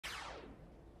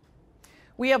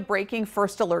We have breaking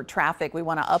first alert traffic we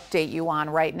want to update you on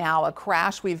right now. A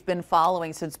crash we've been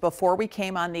following since before we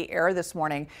came on the air this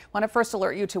morning. Want to first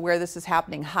alert you to where this is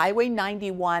happening. Highway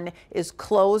 91 is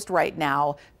closed right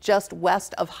now, just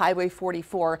west of Highway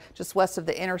 44, just west of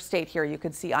the interstate here. You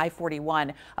can see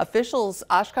I-41. Officials,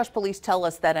 Oshkosh police tell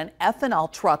us that an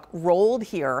ethanol truck rolled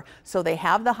here, so they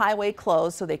have the highway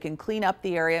closed so they can clean up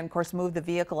the area and, of course, move the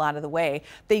vehicle out of the way.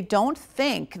 They don't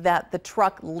think that the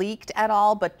truck leaked at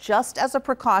all, but just as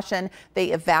a precaution,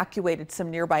 they evacuated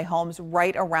some nearby homes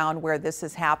right around where this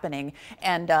is happening.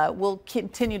 And we'll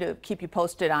continue to keep you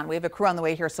posted on. We have a crew on the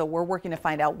way here, so we're working to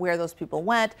find out where those people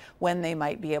went, when they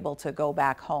might be able to go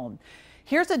back home.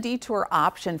 Here's a detour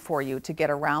option for you to get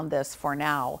around this for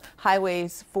now.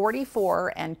 Highways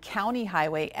 44 and County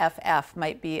Highway FF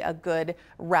might be a good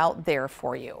route there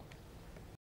for you.